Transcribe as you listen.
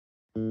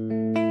This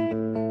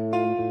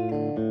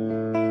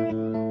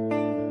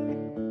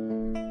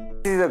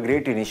is a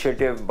great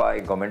initiative by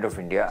Government of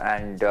India,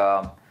 and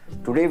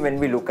today when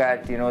we look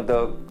at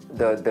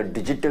the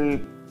digital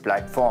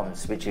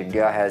platforms which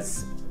India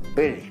has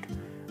built,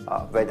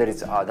 whether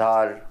it's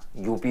Aadhaar,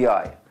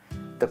 UPI,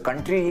 the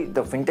country,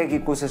 the fintech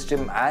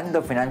ecosystem and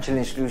the financial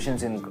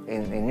institutions in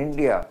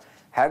India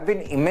have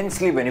been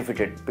immensely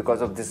benefited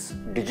because of this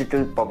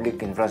digital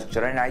public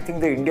infrastructure. And I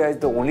think that India is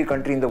the only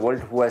country in the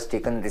world who has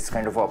taken this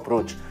kind of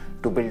approach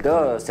to build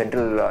the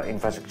central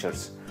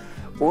infrastructures.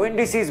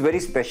 ONDC is very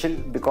special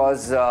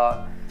because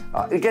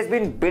it has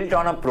been built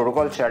on a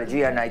protocol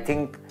strategy, and I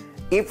think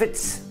if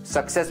it's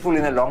successful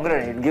in the long run,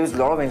 it gives a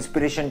lot of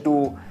inspiration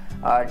to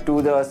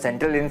the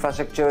central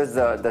infrastructures,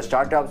 the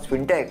startups,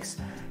 fintechs,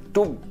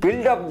 to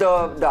build up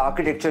the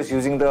architectures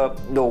using the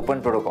open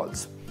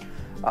protocols.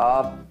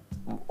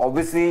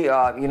 Obviously,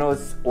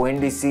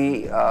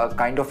 ONDC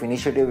kind of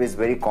initiative is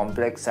very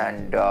complex,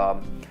 and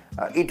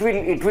it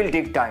will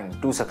take time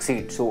to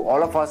succeed. So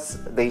all of us,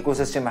 the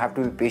ecosystem, have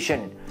to be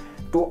patient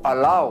to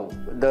allow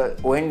the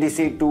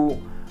ONDC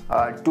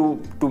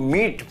to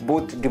meet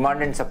both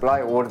demand and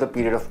supply over the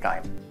period of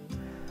time.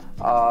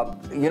 The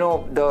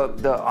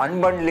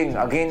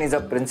unbundling again is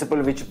a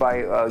principle which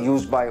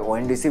used by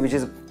ONDC, which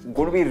is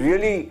going to be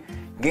really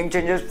game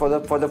changers for the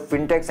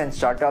fintechs and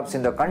startups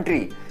in the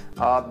country,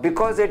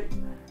 because it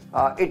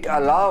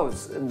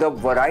allows the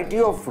variety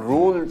of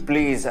role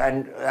plays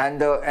and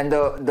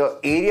the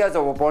areas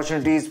of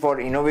opportunities for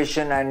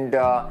innovation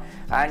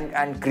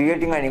and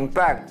creating an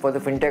impact for the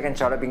fintech and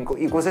startup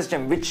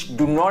ecosystem, which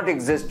do not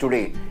exist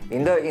today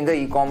in the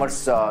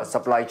e-commerce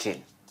supply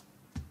chain.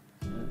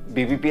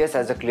 BBPS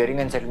as a clearing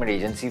and settlement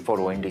agency for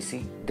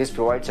ONDC, this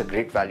provides a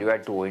great value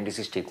add to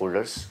ONDC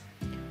stakeholders.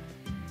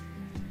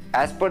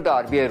 As per the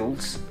RBI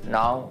rules,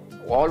 now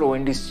all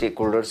ONDC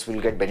stakeholders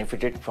will get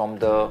benefited from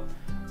the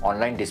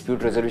online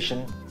dispute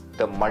resolution,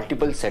 the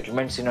multiple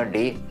settlements in a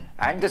day,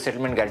 and the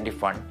settlement guarantee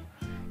fund.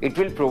 It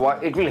will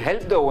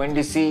help the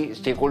ONDC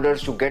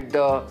stakeholders to get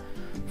the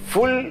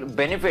full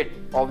benefit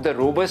of the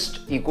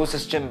robust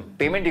ecosystem,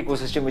 payment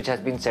ecosystem, which has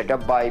been set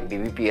up by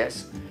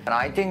BBPS. And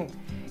I think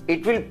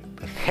it will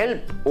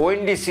help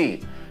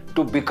ONDC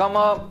to become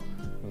a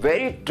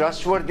very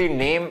trustworthy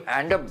name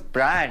and a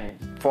brand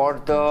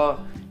for the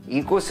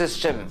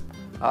ecosystem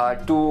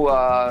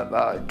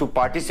to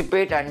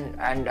participate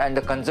and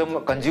the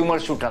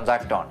consumers to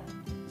transact on.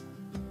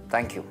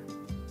 Thank you.